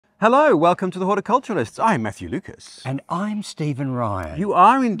Hello, welcome to the Horti-Culturalists. I'm Matthew Lucas. And I'm Stephen Ryan. You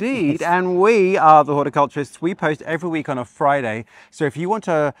are indeed, and we are the Horti-Culturalists. We post every week on a Friday, so if you want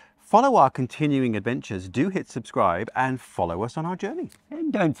to follow our continuing adventures, do hit subscribe and follow us on our journey.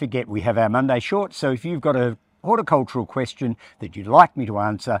 And don't forget we have our Monday Shorts, so if you've got a horticultural question that you'd like me to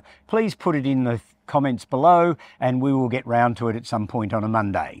answer, please put it in the comments below and we will get round to it at some point on a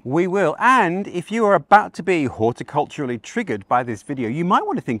Monday. We will, and if you are about to be horticulturally triggered by this video, you might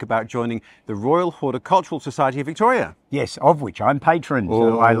want to think about joining the Royal Horticultural Society of Victoria. Yes, of which I'm patron,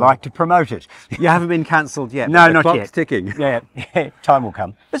 so I like to promote it. You haven't been cancelled yet. No, the not clock's yet. Ticking. Yeah, time will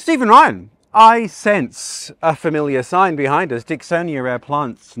come. But Stephen Ryan, I sense a familiar sign behind us, Dicksonia Rare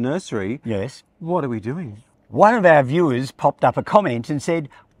Plants Nursery. Yes. What are we doing? One of our viewers popped up a comment and said,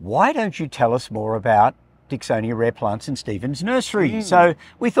 why don't you tell us more about Dicksonia Rare Plants in Stephen's nursery? So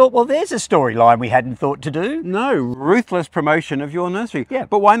we thought, well, there's a storyline we hadn't thought to do. No, ruthless promotion of your nursery. Yeah.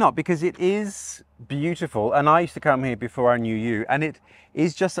 But why not? Because it is beautiful. And I used to come here before I knew you. And it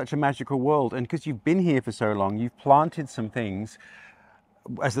is just such a magical world. And because you've been here for so long, you've planted some things,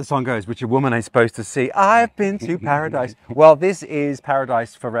 as the song goes, which a woman is supposed to see. I've been to paradise. Well, this is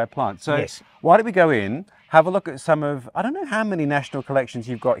paradise for rare plants. So yes. Why don't we go in, have a look at some of, I don't know how many national collections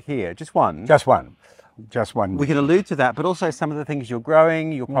you've got here. Just one? Just one. Just one. We can allude to that, but also some of the things you're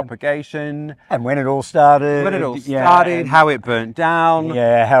growing, your propagation. And when it all started. When it all started, how it burnt down.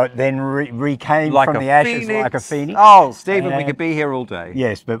 Yeah, how it then recame like from the ashes like a phoenix. Oh, Stephen, we could be here all day.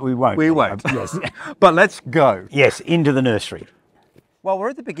 Yes, but we won't. We won't. Yes. But let's go. Yes, into the nursery. Well, we're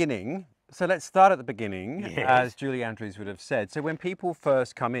at the beginning. So let's start at the beginning, yes. as Julie Andrews would have said. So when people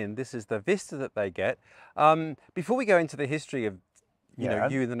first come in, this is the vista that they get. Before we go into the history of you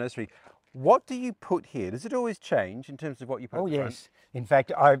in the nursery, what do you put here? Does it always change in terms of what you put? Oh, yes. In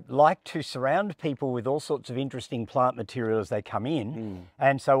fact, I like to surround people with all sorts of interesting plant material as they come in.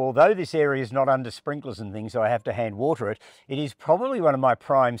 And so although this area is not under sprinklers and things, so I have to hand water it, it is probably one of my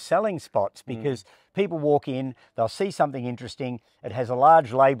prime selling spots because people walk in, they'll see something interesting. It has a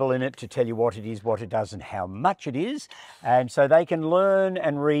large label in it to tell you what it is, what it does, and how much it is. And so they can learn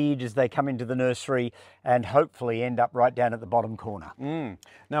and read as they come into the nursery and hopefully end up right down at the bottom corner.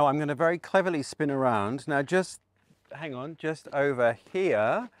 Now, I'm going to very cleverly spin around. Now, just hang on, just over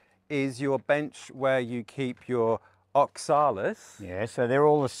here is your bench where you keep your oxalis. Yeah, so they're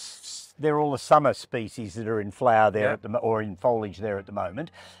all the summer species that are in flower there or in foliage there at the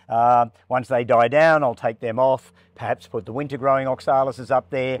moment. Once they die down, I'll take them off, perhaps put the winter growing oxalises up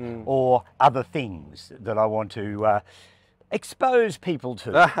there or other things that I want to expose people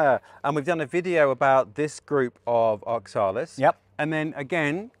to. And we've done a video about this group of oxalis. Yep. And then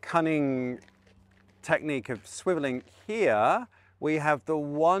again, cunning technique of swiveling here, we have the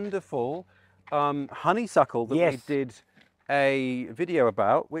wonderful honeysuckle that we did a video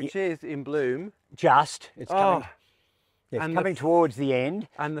about, which is in bloom. It's coming. It's coming towards the end.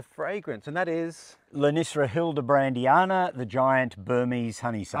 And the fragrance, and that is? Lonicera hildebrandiana, the giant Burmese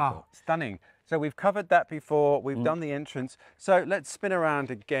honeysuckle. Oh, stunning. So we've covered that before, we've done the entrance. So let's spin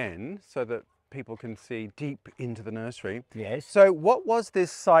around again so that people can see deep into the nursery. Yes. So what was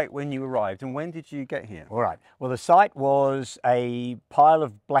this site when you arrived and when did you get here? All right. Well, the site was a pile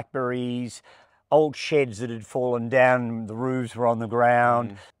of blackberries, old sheds that had fallen down, the roofs were on the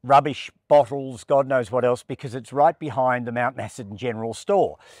ground, rubbish bottles, God knows what else, because it's right behind the Mount Macedon General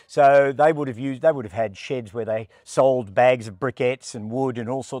Store. So they would have had sheds where they sold bags of briquettes and wood and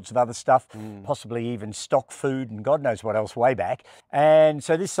all sorts of other stuff, possibly even stock food and God knows what else way back. And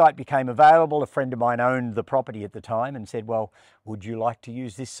so this site became available. A friend of mine owned the property at the time and said, well, would you like to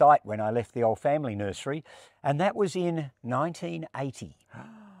use this site when I left the old family nursery? And that was in 1980.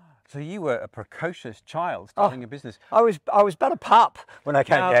 So you were a precocious child starting a business. I was but a pup when I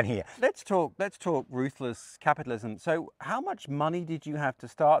came down here. Let's talk ruthless capitalism. So how much money did you have to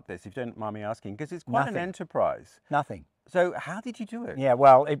start this, if you don't mind me asking? Because it's quite an enterprise. Nothing. So how did you do it? Yeah,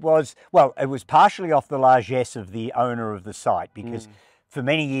 well, it was partially off the largesse of the owner of the site because for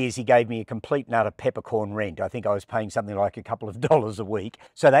many years he gave me a complete and utter peppercorn rent. I think I was paying something like a couple of dollars a week.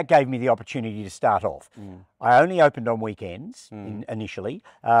 So that gave me the opportunity to start off. I only opened on weekends initially,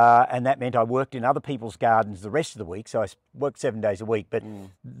 and that meant I worked in other people's gardens the rest of the week. So I worked 7 days a week, but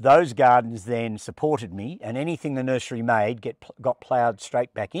those gardens then supported me, and anything the nursery made got ploughed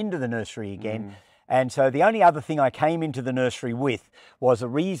straight back into the nursery again. And so the only other thing I came into the nursery with was a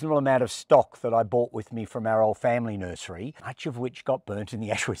reasonable amount of stock that I bought with me from our old family nursery, much of which got burnt in the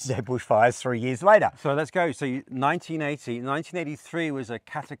Aeshynanthus bushfires 3 years later. So let's go. So 1983 was a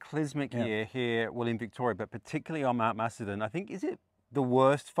cataclysmic year here, well, in Victoria, but particularly on Mount Macedon. I think, is it the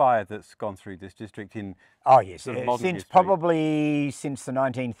worst fire that's gone through this district in Oh yes, sort of modern since history? probably since the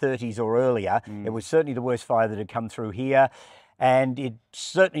 1930s or earlier, it was certainly the worst fire that had come through here, and it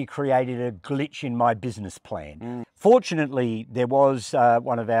certainly created a glitch in my business plan. Fortunately, there was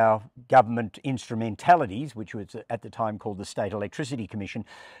one of our government instrumentalities, which was at the time called the State Electricity Commission,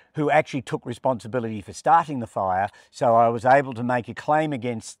 who actually took responsibility for starting the fire. So I was able to make a claim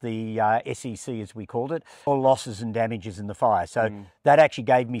against the SEC, as we called it, for losses and damages in the fire. So that actually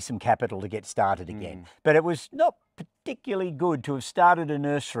gave me some capital to get started again. But it was not particularly good to have started a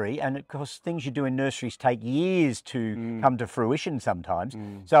nursery, and of course things you do in nurseries take years to come to fruition sometimes.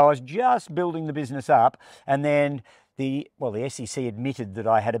 So I was just building the business up, and then the SEC admitted that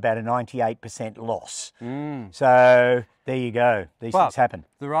I had about a 98% loss. So there you go, these things happen.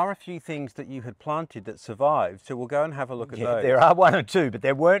 There are a few things that you had planted that survived, so we'll go and have a look at those. There are one or two, but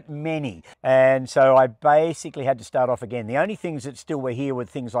there weren't many. And so I basically had to start off again. The only things that still were here were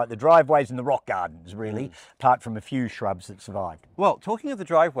things like the driveways and the rock gardens, really, apart from a few shrubs that survived. Well, talking of the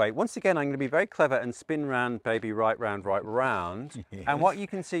driveway, once again, I'm going to be very clever and spin round, baby, right round, right round. Yes. And what you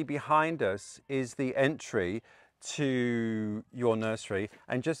can see behind us is the entry to your nursery,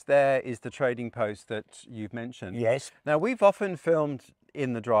 and just there is the trading post that you've mentioned. Yes. Now, we've often filmed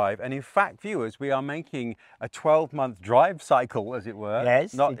in the drive, and in fact, viewers, we are making a 12-month drive cycle, as it were.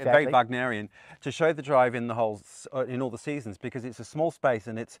 Yes, not exactly. Very Wagnerian, to show the drive in the whole in all the seasons, because it's a small space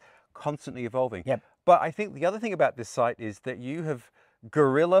and it's constantly evolving. Yep. But I think the other thing about this site is that you have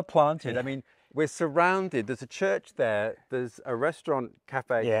guerrilla planted. I mean, we're surrounded. There's a church there. There's a restaurant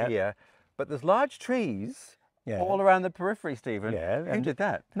cafe here, but there's large trees all around the periphery, Stephen. Who did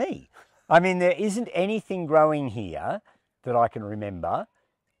that? Me. I mean, there isn't anything growing here that I can remember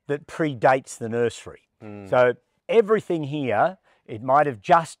that predates the nursery. So everything here, it might have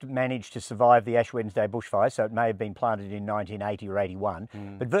just managed to survive the Ash Wednesday bushfire, so it may have been planted in 1980 or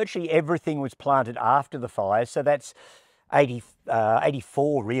 81, but virtually everything was planted after the fire. So that's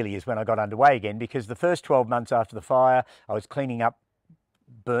 84 really is when I got underway again, because the first 12 months after the fire, I was cleaning up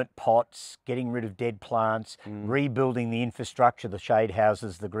burnt pots, getting rid of dead plants, rebuilding the infrastructure, the shade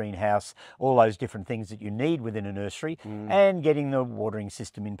houses, the greenhouse, all those different things that you need within a nursery, and getting the watering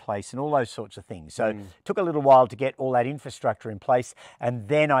system in place and all those sorts of things. So it took a little while to get all that infrastructure in place, and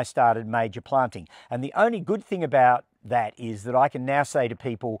then I started major planting. And the only good thing about that is that I can now say to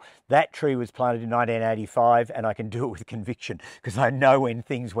people that tree was planted in 1985, and I can do it with conviction because I know when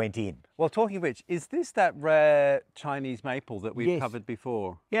things went in. Well, talking of which, is this that rare Chinese maple that we've covered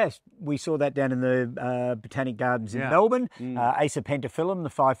before? Yes, we saw that down in the Botanic Gardens in Melbourne. Acer pentaphyllum,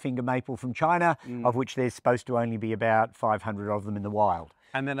 the five-finger maple from China, of which there's supposed to only be about 500 of them in the wild.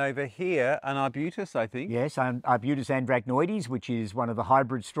 And then over here, an Arbutus, I think. Yes, Arbutus andrachnoides, which is one of the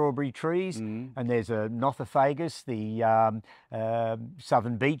hybrid strawberry trees. And there's a Nothofagus, the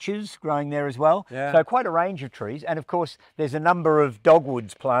southern beeches growing there as well. So quite a range of trees. And of course, there's a number of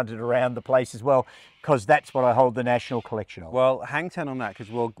dogwoods planted around the place as well, because that's what I hold the national collection of. Well, hang 10 on that, because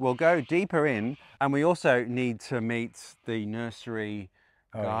we'll go deeper in, and we also need to meet the nursery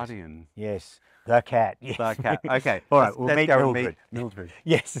guardian. Yes. The cat. Yes. The cat. Okay. All right, we'll meet Mildred. Mildred.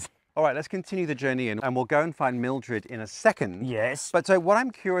 Yes. All right, let's continue the journey in, and we'll go and find Mildred in a second. Yes. But so what I'm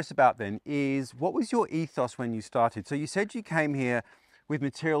curious about then is, what was your ethos when you started? So you said you came here with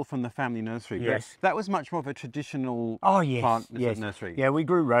material from the family nursery. Yes. That was much more of a traditional plant nursery. Yeah, we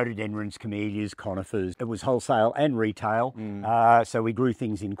grew rhododendrons, camellias, conifers. It was wholesale and retail. So we grew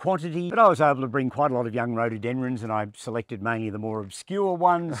things in quantity. But I was able to bring quite a lot of young rhododendrons, and I selected mainly the more obscure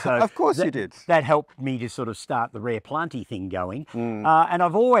ones. So of course you did. That helped me to sort of start the rare planty thing going. And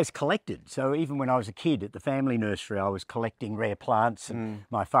I've always collected. So even when I was a kid at the family nursery, I was collecting rare plants, and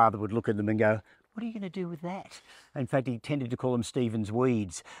my father would look at them and go, "What are you going to do with that?" In fact, he tended to call them Stephen's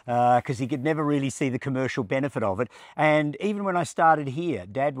weeds because he could never really see the commercial benefit of it. And even when I started here,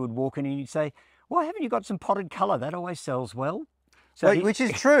 Dad would walk in and he'd say, "Why haven't you got some potted colour? That always sells well." So which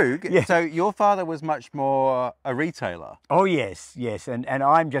is true. So your father was much more a retailer. Oh, yes, yes. And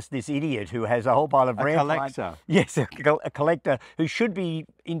I'm just this idiot who has a whole pile of rare plants. A collector. Yes, a collector who should be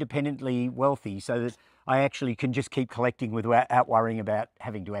independently wealthy so that I actually can just keep collecting without worrying about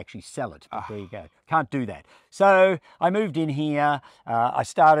having to actually sell it. But there you go. Can't do that. So I moved in here. I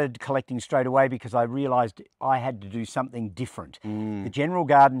started collecting straight away because I realised I had to do something different. The general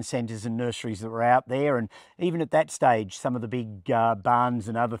garden centres and nurseries that were out there, and even at that stage, some of the big barns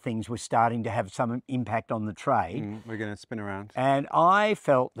and other things were starting to have some impact on the trade. We're going to spin around. And I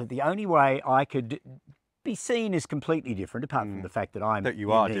felt that the only way I could be seen as completely different, apart from the fact that I'm that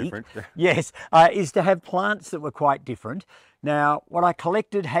you are unique, different. yes, is to have plants that were quite different. Now, what I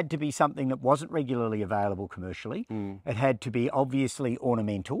collected had to be something that wasn't regularly available commercially. It had to be obviously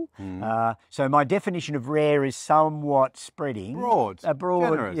ornamental. So my definition of rare is somewhat spreading. Broad. A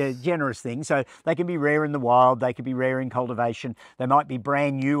broad, generous. Yeah, generous thing. So they can be rare in the wild, they could be rare in cultivation. They might be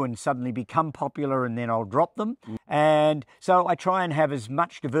brand new and suddenly become popular and then I'll drop them. And so I try and have as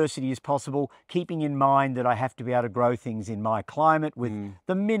much diversity as possible, keeping in mind that I have to be able to grow things in my climate with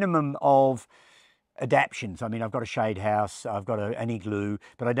the minimum of adaptions. I mean, I've got a shade house, I've got an igloo,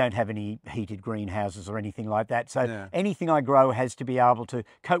 but I don't have any heated greenhouses or anything like that. So anything I grow has to be able to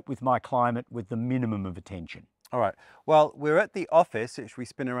cope with my climate with the minimum of attention. All right. Well, we're at the office, which we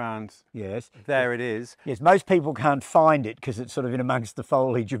spin around. Yes. There it is. Yes, most people can't find it because it's sort of in amongst the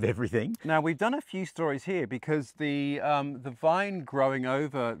foliage of everything. Now, we've done a few stories here because the vine growing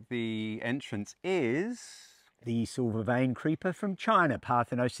over the entrance is the silver vein creeper from China,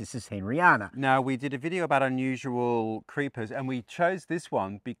 Parthenocissus henryana. Now, we did a video about unusual creepers and we chose this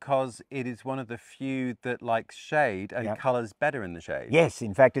one because it is one of the few that likes shade and colours better in the shade. Yes,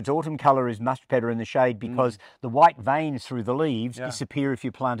 in fact, its autumn colour is much better in the shade because the white veins through the leaves disappear if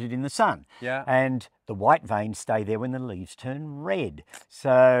you plant it in the sun. And the white veins stay there when the leaves turn red.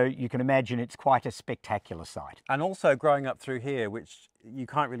 So you can imagine it's quite a spectacular sight. And also growing up through here, which you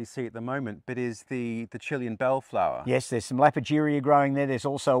can't really see at the moment, but is the Chilean bellflower. Yes, there's some Lapageria growing there. There's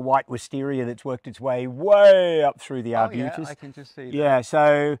also a white wisteria that's worked its way up through the Arbutus. I can just see that. Yeah,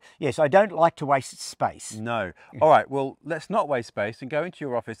 so yes, I don't like to waste space. No. All right, well, let's not waste space and go into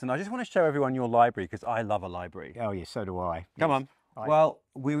your office. And I just want to show everyone your library because I love a library. Oh, yes, so do I. Come on. Well,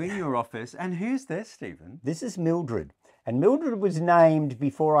 we're in your office. And who's this, Stephen? This is Mildred. And Mildred was named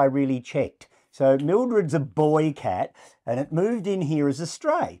before I really checked. So Mildred's a boy cat and it moved in here as a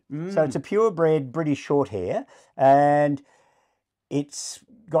stray. So it's a purebred British short hair and it's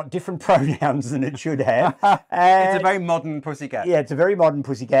got different pronouns than it should have. It's a very modern pussycat. Yeah, it's a very modern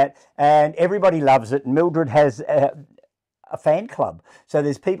pussycat and everybody loves it. And Mildred has a fan club. So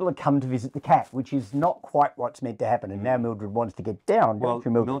there's people that come to visit the cat, which is not quite what's meant to happen. And now Mildred wants to get down. Well,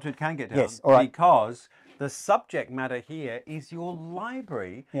 Mildred can get down. Yes, all right. Because the subject matter here is your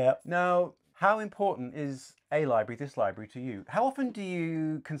library. Yeah. Now, how important is a library, this library, to you? How often do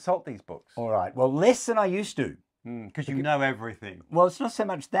you consult these books? All right. Well, less than I used to. Because you know everything. Well, it's not so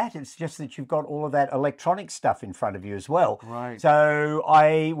much that, it's just that you've got all of that electronic stuff in front of you as well. Right. So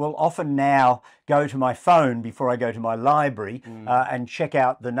I will often now go to my phone before I go to my library and check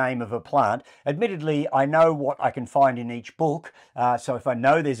out the name of a plant. Admittedly, I know what I can find in each book. So if I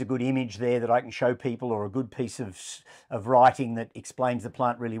know there's a good image there that I can show people or a good piece of writing that explains the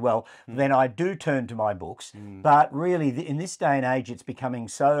plant really well, then I do turn to my books. But really, in this day and age, it's becoming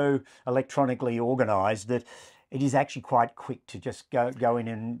so electronically organised that it is actually quite quick to just go in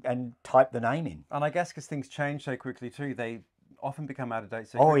and type the name in. And I guess because things change so quickly too, they often become out of date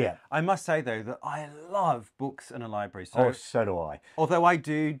so Oh, quickly. yeah. I must say though that I love books in a library. So, so do I. Although I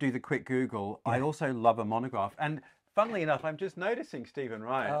do the quick Google, I also love a monograph. And funnily enough, I'm just noticing, Stephen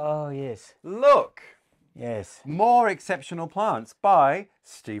Ryan. Oh, yes. Look. Yes. More Exceptional Plants by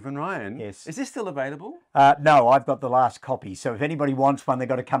Stephen Ryan. Yes. Is this still available? No, I've got the last copy. So if anybody wants one, they've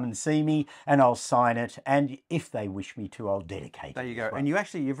got to come and see me and I'll sign it. And if they wish me to, I'll dedicate it. There you go. Well. And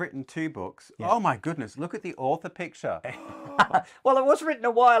you've written 2 books. Yeah. Oh my goodness, look at the author picture. Well, it was written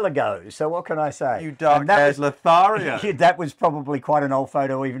a while ago, so what can I say? You dark-haired Lothario. That was probably quite an old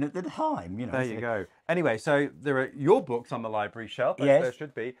photo even at the time. You know. There you go. Anyway, so there are your books on the library shelf, as there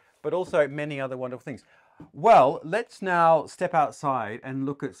should be, but also many other wonderful things. Well, let's now step outside and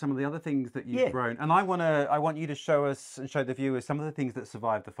look at some of the other things that you've grown. And I want you to show us and show the viewers some of the things that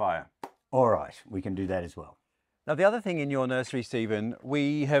survived the fire. All right, we can do that as well. Now, the other thing in your nursery, Stephen,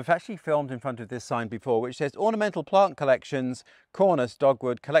 we have actually filmed in front of this sign before, which says Ornamental Plant Collections, Cornus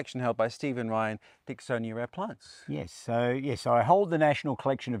Dogwood, collection held by Stephen Ryan, Dicksonia Rare Plants. Yes, so I hold the national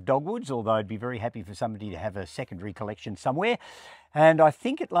collection of dogwoods, although I'd be very happy for somebody to have a secondary collection somewhere. And I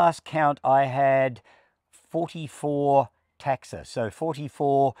think at last count I had 44 taxa, so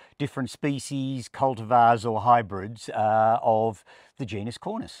 44 different species, cultivars or hybrids of the genus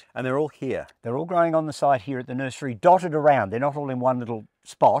Cornus. And they're all here? They're all growing on the site here at the nursery, dotted around. They're not all in one little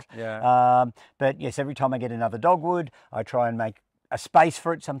spot. Yeah. But yes, every time I get another dogwood, I try and make a space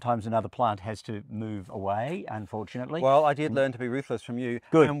for it. Sometimes another plant has to move away, unfortunately. Well, I did learn to be ruthless from you.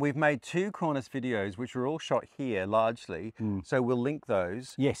 Good. And we've made 2 Cornus videos, which were all shot here largely. So we'll link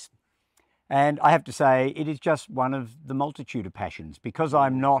those. Yes. And I have to say, it is just one of the multitude of passions. Because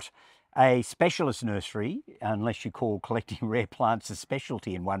I'm not a specialist nursery, unless you call collecting rare plants a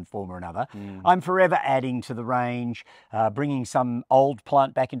specialty in one form or another, I'm forever adding to the range, bringing some old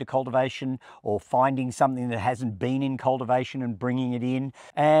plant back into cultivation or finding something that hasn't been in cultivation and bringing it in,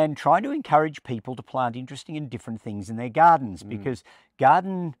 and trying to encourage people to plant interesting and different things in their gardens, because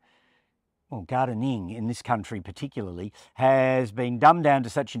gardening in this country particularly has been dumbed down to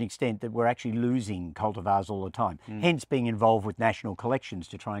such an extent that we're actually losing cultivars all the time. Hence being involved with national collections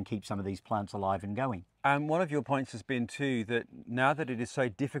to try and keep some of these plants alive and going. And one of your points has been too that now that it is so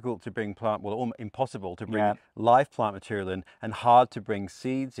difficult to bring plant, well, almost impossible to bring live plant material in and hard to bring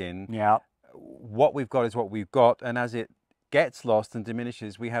seeds in, what we've got is what we've got, and as it gets lost and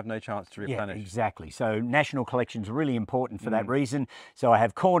diminishes, we have no chance to replenish. Yeah, exactly. So national collections are really important for that reason. So I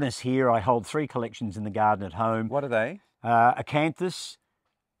have corners here. I hold 3 collections in the garden at home. What are they? Acanthus,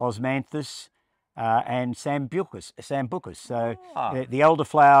 Osmanthus, and Sambucus. So the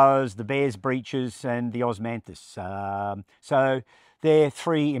elderflowers, the bear's breeches, and the Osmanthus. So they're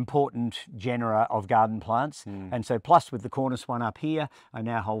 3 important genera of garden plants. And so plus with the cornice one up here, I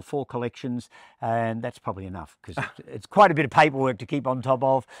now hold 4 collections, and that's probably enough because it's quite a bit of paperwork to keep on top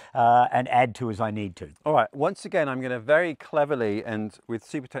of and add to as I need to. All right, once again, I'm going to very cleverly and with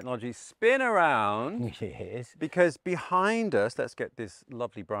super technology spin around. Yes. Because behind us, let's get this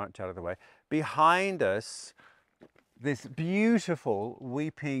lovely branch out of the way. Behind us, this beautiful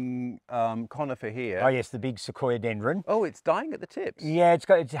weeping conifer here. Oh yes, the big Sequoiadendron. Oh, it's dying at the tips. Yeah,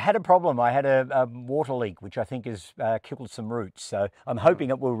 it's had a problem. I had a water leak, which I think has killed some roots. So I'm hoping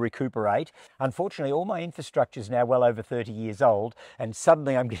it will recuperate. Unfortunately, all my infrastructure is now well over 30 years old, and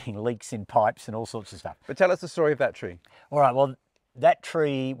suddenly I'm getting leaks in pipes and all sorts of stuff. But tell us the story of that tree. All right, well, that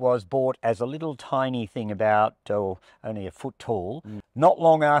tree was bought as a little tiny thing about only a foot tall. Not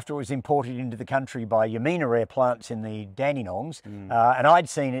long after it was imported into the country by Dicksonia Rare Plants in the Dandenongs. And I'd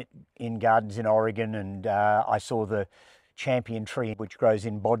seen it in gardens in Oregon, and I saw the champion tree which grows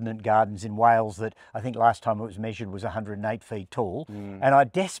in Bodnant Gardens in Wales that I think last time it was measured was 108 feet tall. And I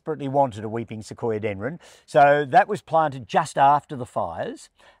desperately wanted a weeping Sequoiadendron. So that was planted just after the fires,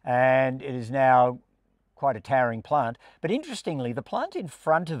 and it is now quite a towering plant. But interestingly, the plant in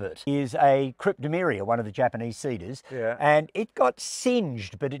front of it is a Cryptomeria, one of the Japanese cedars, and it got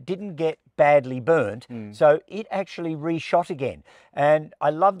singed, but it didn't get badly burnt, so it actually reshot again. And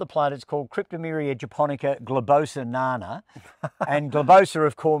I love the plant. It's called Cryptomeria japonica Globosa Nana, and Globosa,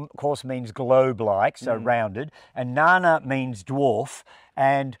 of course, means globe-like, so rounded, and Nana means dwarf.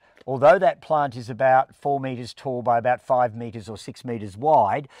 And although that plant is about 4 meters tall by about 5 meters or 6 meters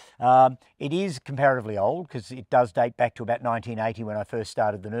wide, it is comparatively old because it does date back to about 1980 when I first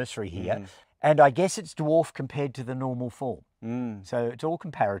started the nursery here. And I guess it's dwarf compared to the normal form. So it's all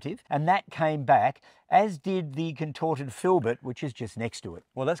comparative. And that came back, as did the contorted filbert, which is just next to it.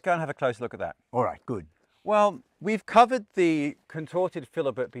 Well, let's go and have a closer look at that. All right, good. Well, we've covered the contorted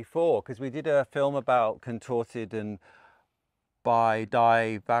filbert before because we did a film about contorted and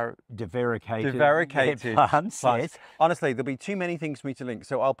divaricated plants. Yes. Honestly, there'll be too many things for me to link,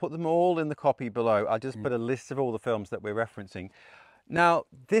 so I'll put them all in the copy below. I'll just put a list of all the films that we're referencing. Now,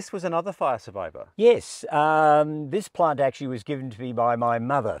 this was another fire survivor. Yes, this plant actually was given to me by my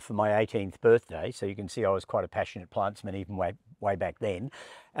mother for my 18th birthday, so you can see I was quite a passionate plantsman even way back then.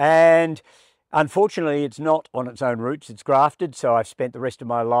 And unfortunately, it's not on its own roots, it's grafted, so I've spent the rest of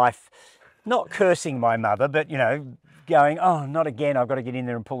my life not cursing my mother, but, you know, going, oh, not again, I've got to get in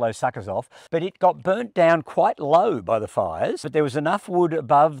there and pull those suckers off. But it got burnt down quite low by the fires, but there was enough wood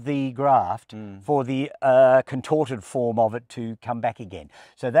above the graft for the contorted form of it to come back again.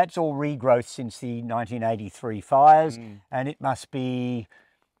 So that's all regrowth since the 1983 fires, and it must be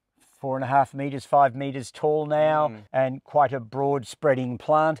 4.5 meters, 5 meters tall now, and quite a broad spreading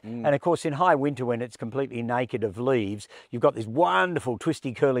plant. And of course, in high winter, when it's completely naked of leaves, you've got these wonderful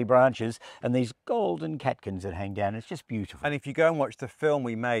twisty curly branches and these golden catkins that hang down. It's just beautiful. And if you go and watch the film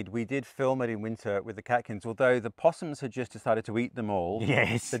we made, we did film it in winter with the catkins, although the possums had just decided to eat them all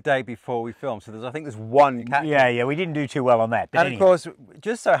the day before we filmed. So I think there's one catkin. Yeah, we didn't do too well on that. But and anyway. Of course, it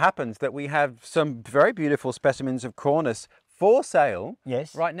just so happens that we have some very beautiful specimens of cornice for sale,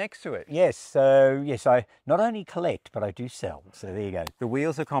 right next to it. Yes, so yes, I not only collect, but I do sell. So there you go. The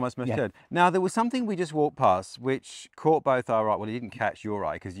wheels of commerce must turn. Now, there was something we just walked past which caught both our eye. Well, it didn't catch your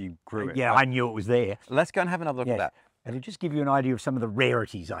eye because you grew it. Yeah, I knew it was there. Let's go and have another look at that. And it'll just give you an idea of some of the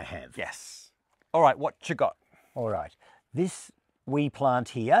rarities I have. Yes. All right, what you got? All right. This wee plant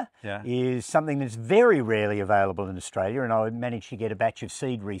here is something that's very rarely available in Australia, and I managed to get a batch of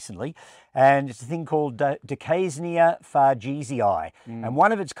seed recently. and it's a thing called Decaisnea fargesii, and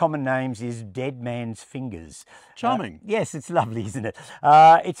one of its common names is dead man's fingers. Charming. Yes, it's lovely, isn't it?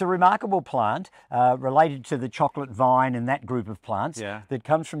 It's a remarkable plant related to the chocolate vine and that group of plants that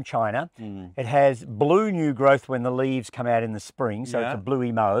comes from China. It has blue new growth when the leaves come out in the spring, so it's a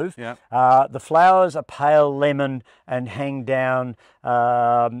bluey mauve. The flowers are pale lemon and hang down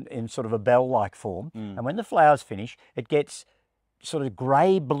in sort of a bell-like form. And when the flowers finish, it gets sort of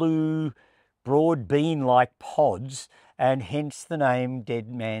grey-blue, broad bean-like pods, and hence the name dead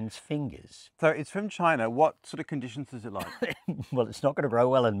man's fingers. So it's from China. What sort of conditions does it like? Well, it's not going to grow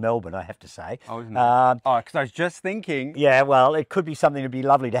well in Melbourne, I have to say. Oh, isn't it? Oh, because I was just thinking. Yeah, well, it could be something to be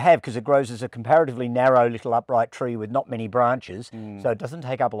lovely to have because it grows as a comparatively narrow little upright tree with not many branches, so it doesn't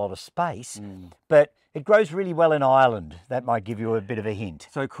take up a lot of space. But it grows really well in Ireland. That might give you a bit of a hint.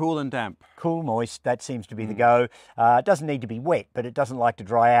 So cool and damp. Cool, moist, that seems to be the go. It doesn't need to be wet, but it doesn't like to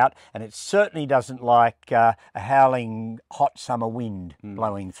dry out, and it certainly doesn't like a howling hot summer wind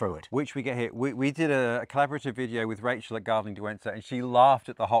blowing through it. Which we get here. We did a collaborative video with Rachel at Gardening Duenza, and she laughed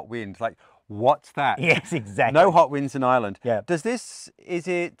at the hot wind. Like, what's that? Yes, exactly. No hot winds in Ireland. Yeah. Is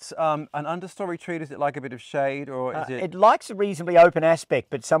it an understory tree? Does it like a bit of shade, or is it? It likes a reasonably open aspect,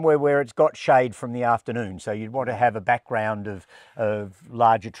 but somewhere where it's got shade from the afternoon. So you'd want to have a background of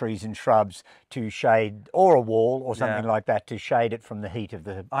larger trees and shrubs to shade, or a wall or something like that to shade it from the heat of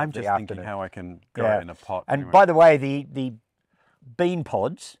the I'm just afternoon. thinking how I can grow it in a pot. And by the way, the bean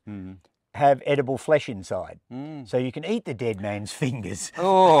pods have edible flesh inside. So you can eat the dead man's fingers.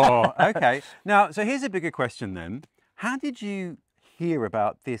 Oh, okay. Now, so here's a bigger question then. How did you hear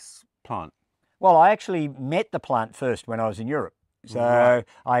about this plant? Well, I actually met the plant first when I was in Europe. So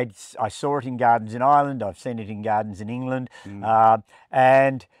I saw it in gardens in Ireland, I've seen it in gardens in England,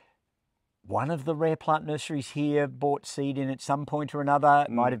 and one of the rare plant nurseries here bought seed in at some point or another.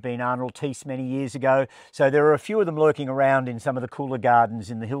 It might have been Arnold Teese many years ago. So there are a few of them lurking around in some of the cooler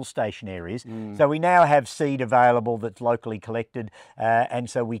gardens in the hill station areas. So we now have seed available that's locally collected, and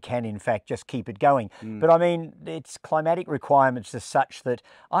so we can in fact just keep it going. But I mean, its climatic requirements are such that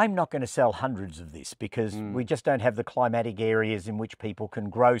I'm not going to sell hundreds of this because we just don't have the climatic areas in which people can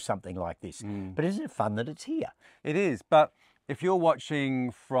grow something like this. But isn't it fun that it's here? It is, but if you're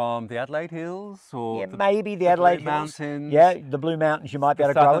watching from the Adelaide Hills or maybe the Adelaide Hills. Mountains, the Blue Mountains, you might be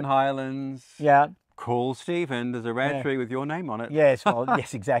able to grow Southern it. Highlands. Yeah. Call Stephen. There's a rare tree with your name on it. Yes, well,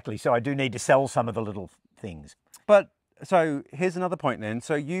 yes, exactly. So I do need to sell some of the little things. But so here's another point then.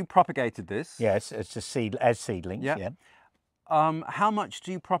 So you propagated this. Yes, it's a seed as seedlings. Yeah. How much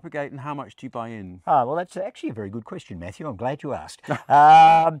do you propagate and how much do you buy in? Well, that's actually a very good question, Matthew. I'm glad you asked.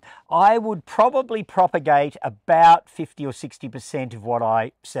 I would probably propagate about 50 or 60% of what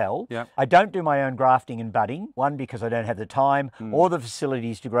I sell. I don't do my own grafting and budding, one, because I don't have the time or the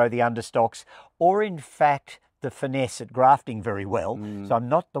facilities to grow the understocks, or in fact, the finesse at grafting very well. So I'm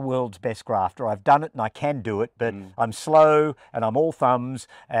not the world's best grafter. I've done it and I can do it, but I'm slow and I'm all thumbs,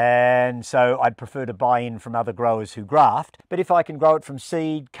 and so I'd prefer to buy in from other growers who graft. But if I can grow it from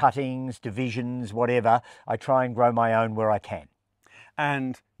seed, cuttings, divisions, whatever, I try and grow my own where I can.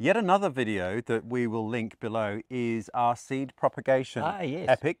 And yet another video that we will link below is our seed propagation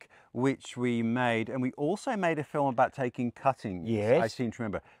epic, which we made. And we also made a film about taking cuttings, I seem to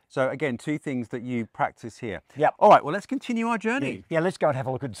remember. So again, two things that you practice here. All right, well, let's continue our journey. Yeah, let's go and have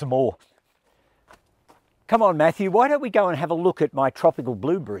a look at some more. Come on, Matthew, why don't we go and have a look at my tropical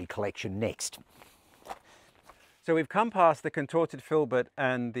blueberry collection next? So we've come past the contorted filbert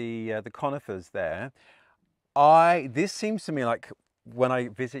and the conifers there. This seems to me like, when I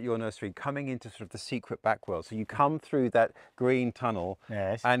visit your nursery, coming into sort of the secret back world. So you come through that green tunnel,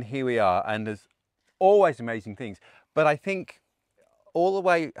 and here we are, and there's always amazing things. But I think all the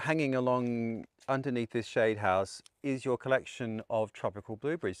way hanging along underneath this shade house is your collection of tropical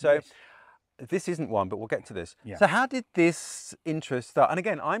blueberries. So this isn't one, but we'll get to this. So how did this interest start? And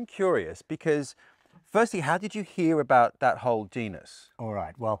again, I'm curious because firstly, how did you hear about that whole genus? All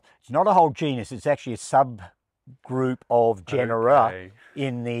right, well, it's not a whole genus, it's actually a subgroup of genera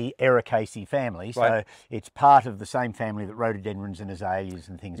in the Araucaria family. So it's part of the same family that rhododendrons and azaleas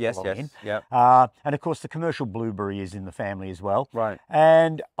and things belong in. And of course the commercial blueberry is in the family as well.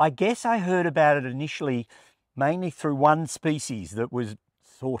 And I guess I heard about it initially mainly through one species that was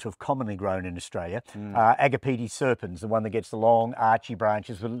sort of commonly grown in Australia, Agapetes serpens, the one that gets the long archy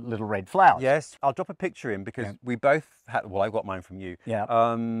branches with little red flowers. Yes, I'll drop a picture in because we both had, well, I got mine from you.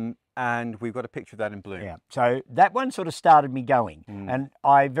 And we've got a picture of that in bloom. So that one sort of started me going, and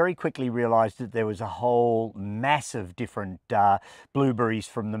I very quickly realised that there was a whole mass of different blueberries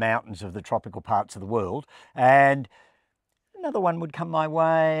from the mountains of the tropical parts of the world, and another one would come my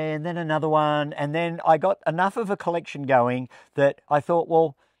way, and then another one, and then I got enough of a collection going that I thought,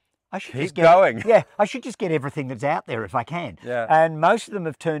 well, I should Keep just get going. Yeah, I should just get everything that's out there if I can. Yeah. And most of them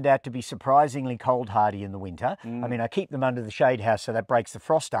have turned out to be surprisingly cold hardy in the winter. I mean, I keep them under the shade house so that breaks the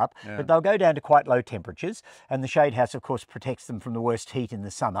frost up, but they'll go down to quite low temperatures. And the shade house, of course, protects them from the worst heat in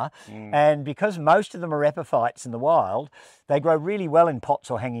the summer. And because most of them are epiphytes in the wild, they grow really well in pots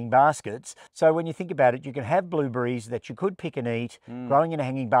or hanging baskets. So when you think about it, you can have blueberries that you could pick and eat growing in a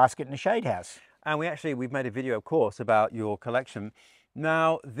hanging basket in a shade house. And we've made a video, of course, about your collection.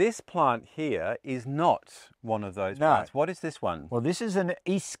 Now, this plant here is not one of those plants. What is this one? Well, this is an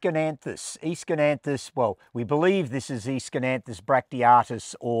Aeshynanthus. Aeshynanthus, well, we believe this is Aeshynanthus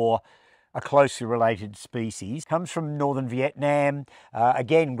Bracteatus, or a closely related species. Comes from northern Vietnam,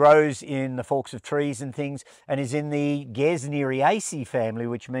 again grows in the forks of trees and things, and is in the Decaisnea family,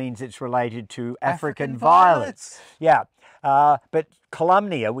 which means it's related to African violets. Yeah, but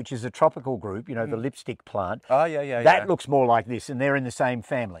Columnia, which is a tropical group, you know, the lipstick plant, that looks more like this, and they're in the same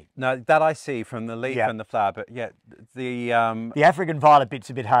family. No, that I see from the leaf and the flower, but the African violet bit's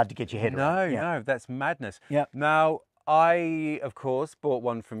a bit hard to get your head around. No, that's madness. Yeah. Now, I, of course, bought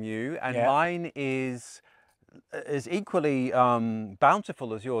one from you, and mine is equally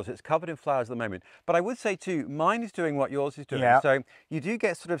bountiful as yours. It's covered in flowers at the moment. But I would say too, mine is doing what yours is doing. So you do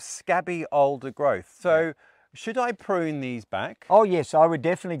get sort of scabby older growth. So should I prune these back? Oh yes, I would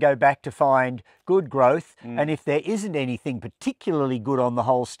definitely go back to find good growth. And if there isn't anything particularly good on the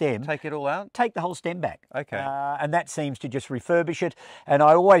whole stem, take it all out? Take the whole stem back. Okay. And that seems to just refurbish it. And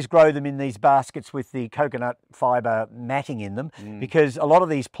I always grow them in these baskets with the coconut fibre matting in them, because a lot of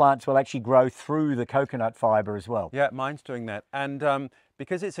these plants will actually grow through the coconut fibre as well. Yeah, mine's doing that. And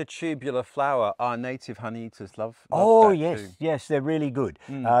because it's a tubular flower, our native honey eaters love that yes, too. Yes, they're really good.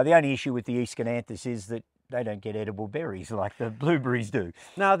 The only issue with the Aeshynanthus is that they don't get edible berries like the blueberries do.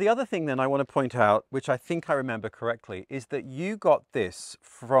 Now, the other thing then I want to point out, which I think I remember correctly, is that you got this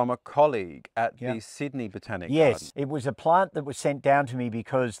from a colleague at the Sydney Botanic Garden. Yes, it was a plant that was sent down to me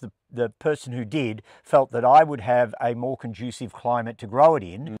because the person who did felt that I would have a more conducive climate to grow it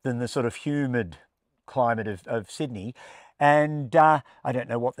in than the sort of humid climate of Sydney. And I don't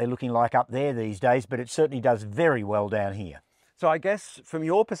know what they're looking like up there these days, but it certainly does very well down here. So I guess from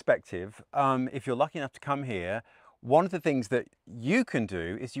your perspective, if you're lucky enough to come here, one of the things that you can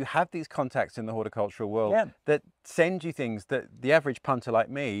do is you have these contacts in the horticultural world that send you things that the average punter like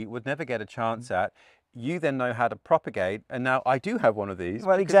me would never get a chance at. You then know how to propagate, and now I do have one of these.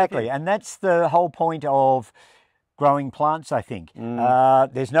 Well, exactly, and that's the whole point of growing plants, I think.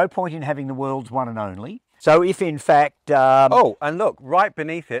 There's no point in having the world's one and only. So if in fact... oh, and look, right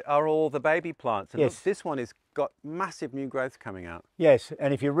beneath it are all the baby plants. And yes. Look, this one has got massive new growth coming out. Yes,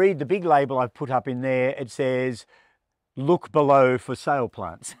 and if you read the big label I've put up in there, it says, look below for sale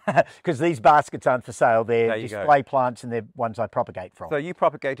plants. Because these baskets aren't for sale, they're display plants and they're ones I propagate from. So you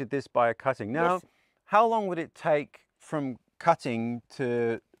propagated this by a cutting. Now, how long would it take from cutting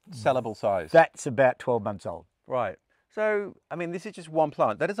to sellable size? That's about 12 months old. Right. So, I mean, this is just one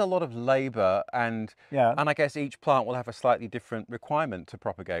plant. That is a lot of labour, and I guess each plant will have a slightly different requirement to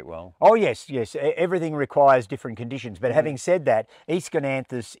propagate well. Oh, yes, yes. Everything requires different conditions. But having said that,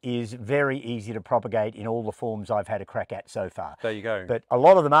 Aeshynanthus is very easy to propagate in all the forms I've had a crack at so far. There you go. But a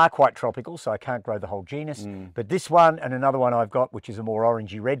lot of them are quite tropical, so I can't grow the whole genus. But this one and another one I've got, which is a more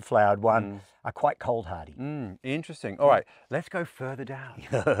orangey red-flowered one, are quite cold hardy. Interesting. All right, let's go further down.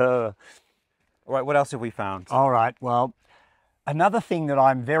 All right, what else have we found? All right, well, another thing that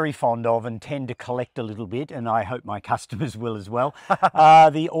I'm very fond of and tend to collect a little bit, and I hope my customers will as well, are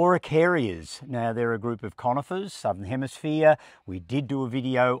the Araucarias. Now, they're a group of conifers, Southern Hemisphere. We did do a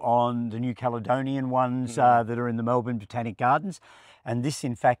video on the New Caledonian ones that are in the Melbourne Botanic Gardens. And this,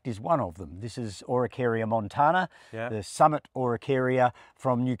 in fact, is one of them. This is Araucaria montana, the summit Araucaria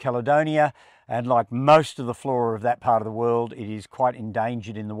from New Caledonia. And like most of the flora of that part of the world, it is quite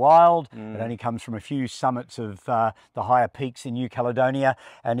endangered in the wild. It only comes from a few summits of the higher peaks in New Caledonia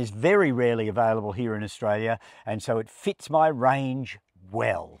and is very rarely available here in Australia. And so it fits my range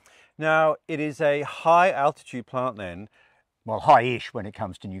well. Now, it is a high altitude plant then. Well, high-ish when it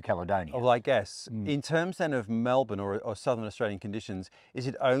comes to New Caledonia. Well, I guess. In terms then of Melbourne or southern Australian conditions, is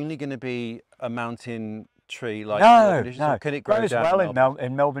it only going to be a mountain tree like no. Can it grow down well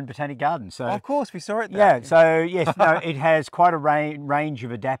in Melbourne Botanic Gardens? So, of course, we saw it there. Yeah, so yes, no, it has quite a range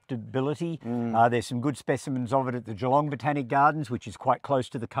of adaptability. There's some good specimens of it at the Geelong Botanic Gardens, which is quite close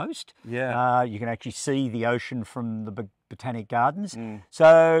to the coast. Yeah. You can actually see the ocean from the botanic gardens.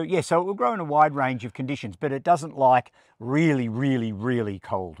 So yeah, so it will grow in a wide range of conditions, but it doesn't like really, really, really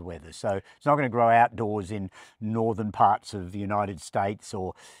cold weather. So it's not going to grow outdoors in northern parts of the United States,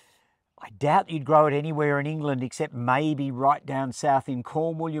 or I doubt you'd grow it anywhere in England except maybe right down south in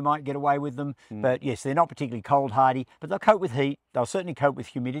Cornwall. You might get away with them. But yes, they're not particularly cold hardy, but they'll cope with heat. They'll certainly cope with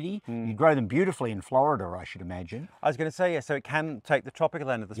humidity. You grow them beautifully in Florida, I should imagine. I was going to say, yeah, so it can take the tropical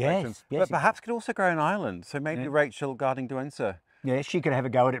end of the spectrum, Yes, but perhaps could also grow in Ireland. So maybe Rachel Garding-Duenza. Yes, she could have a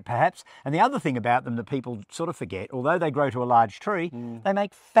go at it perhaps. And the other thing about them that people sort of forget, although they grow to a large tree, they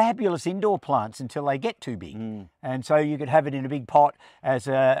make fabulous indoor plants until they get too big. And so you could have it in a big pot as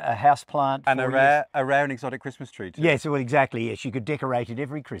a house plant. And a rare and exotic Christmas tree too. Yes, well, exactly. Yes, you could decorate it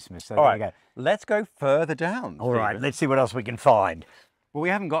every Christmas. So All there right, you go. let's go further down. All right, let's see what else we can find. Well, we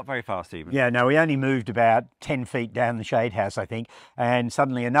haven't got very far, Stephen. Yeah, no, we only moved about 10 feet down the shade house, I think, and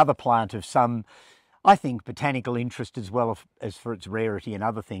suddenly another plant of some, I think, botanical interest as well as for its rarity and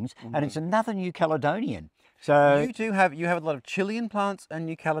other things, and it's another New Caledonian. So you have a lot of Chilean plants and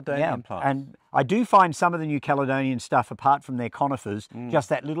New Caledonian plants. And I do find some of the New Caledonian stuff, apart from their conifers, just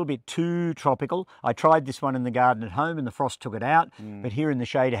that little bit too tropical. I tried this one in the garden at home and the frost took it out, but here in the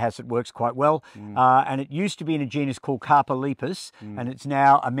shade house it works quite well. And it used to be in a genus called Carpolepis, and it's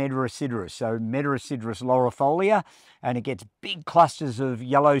now a Metrosideros, so Metrosideros laurifolia, and it gets big clusters of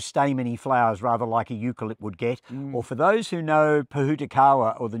yellow stameny flowers, rather like a eucalypt would get. Or for those who know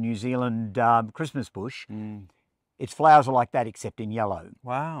Pohutakawa, or the New Zealand Christmas bush, its flowers are like that except in yellow.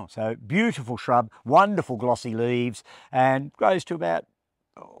 Wow. So beautiful shrub, wonderful glossy leaves, and grows to about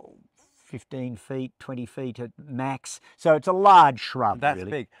 15 feet, 20 feet at max. So it's a large shrub. That's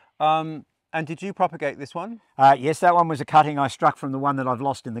really big. And did you propagate this one? Yes, that one was a cutting I struck from the one that I've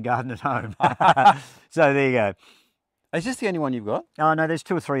lost in the garden at home. So there you go. Is this the only one you've got? Oh no, there's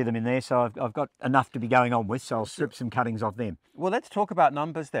 2 or 3 of them in there, so I've got enough to be going on with, so I'll strip some cuttings off them. Well, let's talk about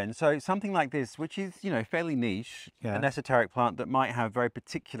numbers then. So something like this, which is, you know, fairly niche, an esoteric plant that might have very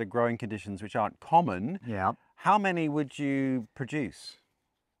particular growing conditions which aren't common. Yeah. How many would you produce?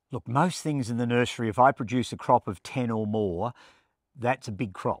 Look, most things in the nursery, if I produce a crop of 10 or more, that's a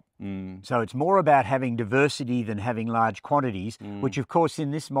big crop. So it's more about having diversity than having large quantities, which of course in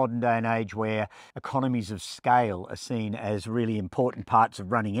this modern day and age where economies of scale are seen as really important parts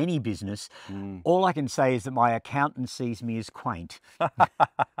of running any business, all I can say is that my accountant sees me as quaint.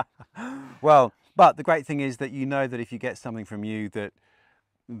 Well, but the great thing is that you know that if you get something from you that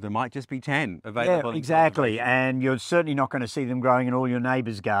there might just be 10 available. Yeah, exactly. And you're certainly not going to see them growing in all your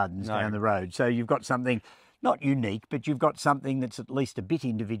neighbours' gardens down the road. So you've got something not unique, but you've got something that's at least a bit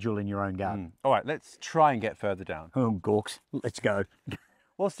individual in your own garden. All right, let's try and get further down. Oh, gawks, let's go.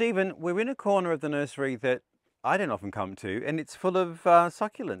 Well, Stephen, we're in a corner of the nursery that I don't often come to, and it's full of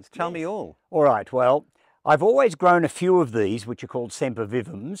succulents. Tell me all. All right, well, I've always grown a few of these, which are called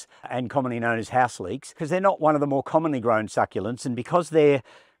Sempervivums and commonly known as house leeks, because they're not one of the more commonly grown succulents, and because they're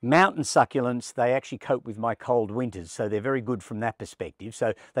mountain succulents, they actually cope with my cold winters, so they're very good from that perspective.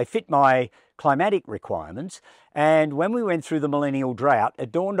 So they fit my climatic requirements. And when we went through the millennial drought,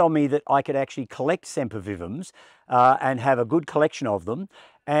 it dawned on me that I could actually collect Sempervivums and have a good collection of them.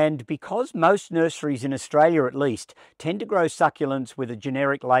 And because most nurseries in Australia at least tend to grow succulents with a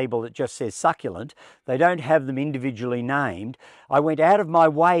generic label that just says succulent, they don't have them individually named, I went out of my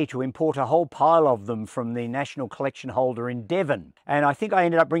way to import a whole pile of them from the national collection holder in Devon. And I think I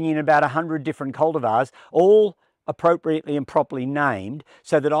ended up bringing in about 100 different cultivars, all appropriately and properly named,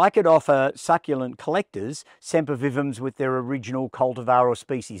 so that I could offer succulent collectors Sempervivums with their original cultivar or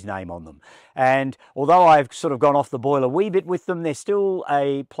species name on them. And although I've sort of gone off the boil a wee bit with them, they're still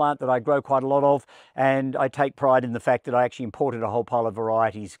a plant that I grow quite a lot of, and I take pride in the fact that I actually imported a whole pile of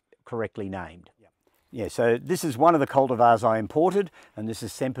varieties correctly named. Yeah, so this is one of the cultivars I imported, and this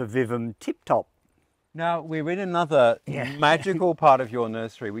is Sempervivum Tip Top. Now, we're in another magical part of your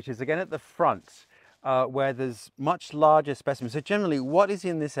nursery, which is again at the front. Where there's much larger specimens. So generally, what is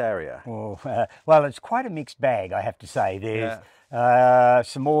in this area? Oh, well, it's quite a mixed bag, I have to say. There's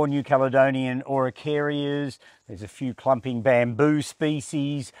some more New Caledonian Araucarias, there's a few clumping bamboo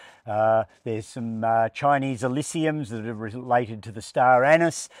species, there's some Chinese Alyssiums that are related to the star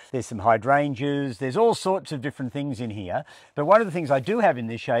anise, there's some hydrangeas, there's all sorts of different things in here. But one of the things I do have in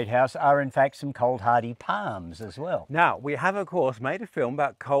this shade house are in fact some cold hardy palms as well. Now, we have of course made a film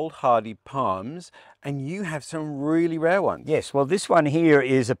about cold hardy palms, and you have some really rare ones. Yes, well this one here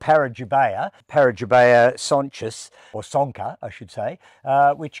is a Parajubaea, Parajubaea sonchus, or sunkha I should say,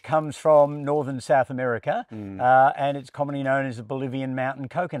 which comes from northern South America. And it's commonly known as a Bolivian mountain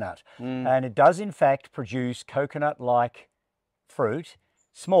coconut. And it does in fact produce coconut-like fruit,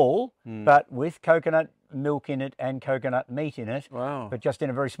 small, but with coconut milk in it and coconut meat in it. Wow. But just in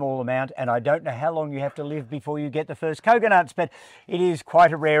a very small amount, and I don't know how long you have to live before you get the first coconuts, but it is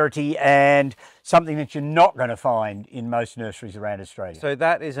quite a rarity and something that you're not going to find in most nurseries around Australia. So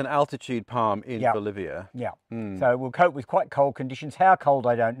that is an altitude palm in Bolivia. Yeah. So it will cope with quite cold conditions. How cold,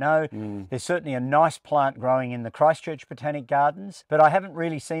 I don't know. There's certainly a nice plant growing in the Christchurch Botanic Gardens, but I haven't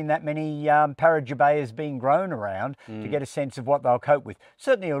really seen that many Parajubaeas being grown around to get a sense of what they'll cope with.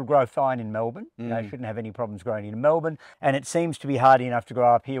 Certainly it'll grow fine in Melbourne. You know, shouldn't have any problems growing in Melbourne, and it seems to be hardy enough to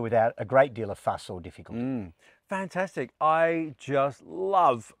grow up here without a great deal of fuss or difficulty. Fantastic. I just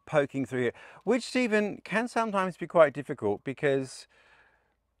love poking through here, which, Stephen, can sometimes be quite difficult because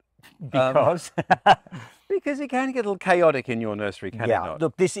because it can get a little chaotic in your nursery, can it not?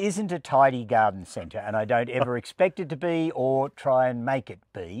 Look, this isn't a tidy garden centre, and I don't ever expect it to be or try and make it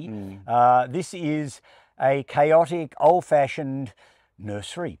be. This is a chaotic, old-fashioned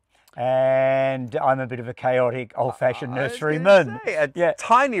nursery. And I'm a bit of a chaotic, old-fashioned nurseryman. A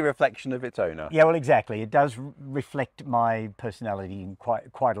tiny reflection of its owner. Yeah, well, exactly. It does reflect my personality in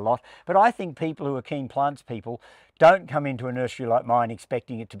quite a lot. But I think people who are keen plants people don't come into a nursery like mine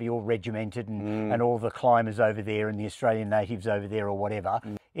expecting it to be all regimented and all the climbers over there and the Australian natives over there or whatever.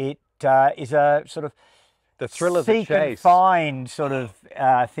 It is a sort of the thrill of the chase. Seek and find sort of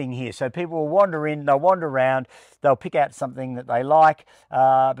thing here. So people will wander in, they'll wander around, they'll pick out something that they like,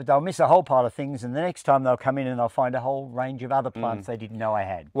 but they'll miss a whole pile of things, and the next time they'll come in and they'll find a whole range of other plants they didn't know I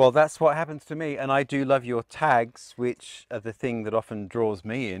had. Well, that's what happens to me, and I do love your tags, which are the thing that often draws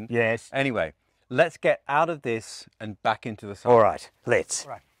me in. Yes. Anyway, let's get out of this and back into the sun. All right, let's.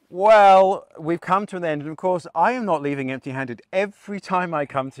 All right. Well, we've come to an end, and of course, I am not leaving empty-handed every time I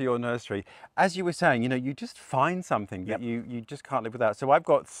come to your nursery. As you were saying, you know, you just find something that you just can't live without. So I've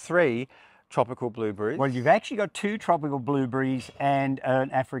got 3 tropical blueberries. Well, you've actually got 2 tropical blueberries and an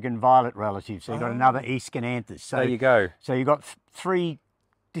African violet relative. So you've got another Aeshynanthus. So there you go. So you've got 3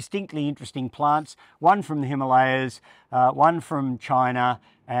 distinctly interesting plants, one from the Himalayas, one from China,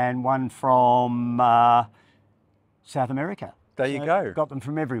 and one from South America. There you go. Got them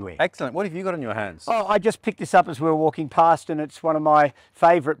from everywhere. Excellent. What have you got on your hands? Oh, I just picked this up as we were walking past, and it's one of my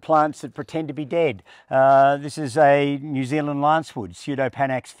favourite plants that pretend to be dead. This is a New Zealand lancewood,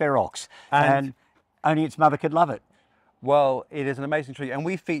 Pseudopanax ferox, and only its mother could love it. Well, it is an amazing tree, and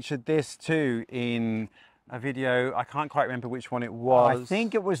we featured this too in a video. I can't quite remember which one it was. I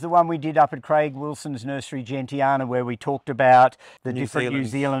think it was the one we did up at Craig Wilson's Nursery, Gentiana, where we talked about the different New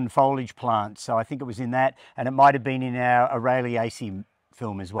Zealand foliage plants. So I think it was in that, and it might have been in our Araucaria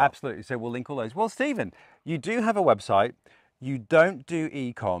film as well. Absolutely. So we'll link all those. Well, Stephen, you do have a website. You don't do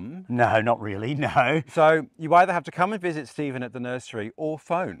e-com. No, not really, no. So you either have to come and visit Stephen at the nursery or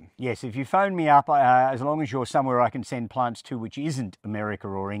phone. Yes, if you phone me up, as long as you're somewhere I can send plants to which isn't America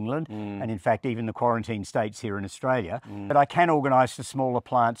or England, and in fact even the quarantine states here in Australia, but I can organise for smaller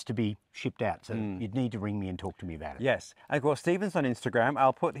plants to be shipped out, so you'd need to ring me and talk to me about it. Yes, and of course Stephen's on Instagram.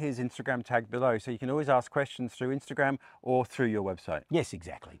 I'll put his Instagram tag below, so you can always ask questions through Instagram or through your website. Yes,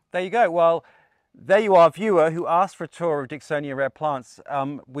 exactly. There you go. Well, there you are, viewer, who asked for a tour of Dicksonia Rare Plants.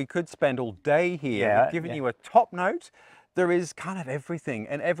 We could spend all day here. We've given you a top note. There is kind of everything,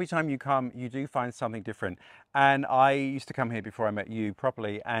 and every time you come, you do find something different. And I used to come here before I met you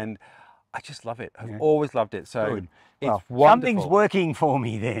properly, and I just love it. I've always loved it. So good. It's well, wonderful. Something's working for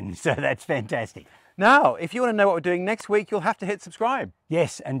me then, so that's fantastic. Now, if you want to know what we're doing next week, you'll have to hit subscribe.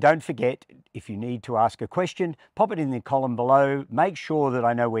 Yes, and don't forget, if you need to ask a question, pop it in the column below. Make sure that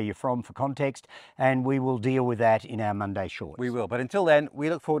I know where you're from for context, and we will deal with that in our Monday shorts. We will. But until then, we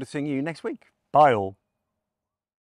look forward to seeing you next week. Bye all.